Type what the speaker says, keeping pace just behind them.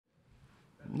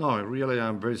No, really,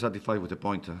 I'm very satisfied with the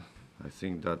point. I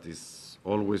think that it's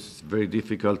always very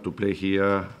difficult to play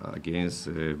here against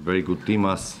a very good team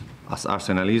as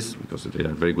Arsenal is, because they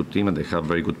are a very good team and they have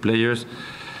very good players.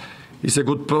 It's a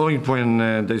good point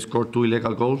when they scored 2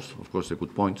 illegal goals. Of course, a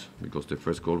good point, because the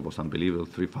first goal was unbelievable.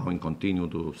 3 fouling continue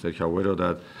to Sergio Agüero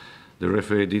that the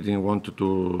referee didn't want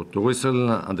to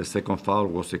whistle, and the second foul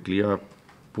was a clear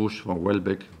push from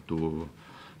Welbeck to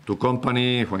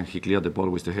Company when he cleared the ball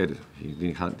with the head. He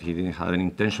didn't have any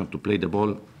intention to play the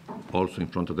ball also in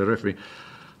front of the referee.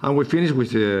 And we finished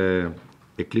with a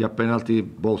clear penalty,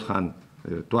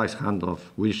 twice hand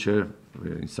of Wilshere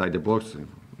inside the box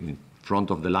in front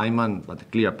of the lineman, but a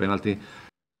clear penalty.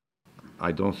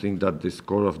 I don't think that the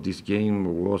score of this game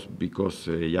was because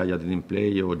Yaya didn't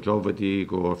play or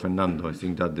Jovetic or Fernando. I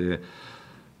think that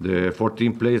the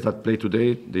 14 players that played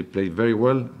today, they played very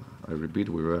well. I repeat,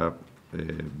 we were a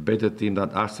better team than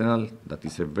Arsenal. That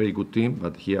is a very good team,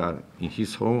 but here in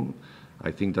his home,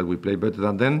 I think that we play better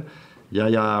than them.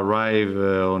 Yaya arrived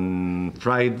on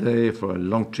Friday for a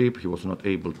long trip. He was not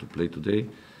able to play today,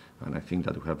 and I think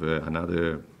that we have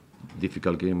another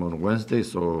difficult game on Wednesday.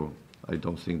 So I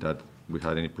don't think that we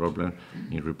had any problem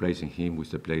in replacing him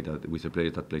with the player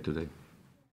that played today.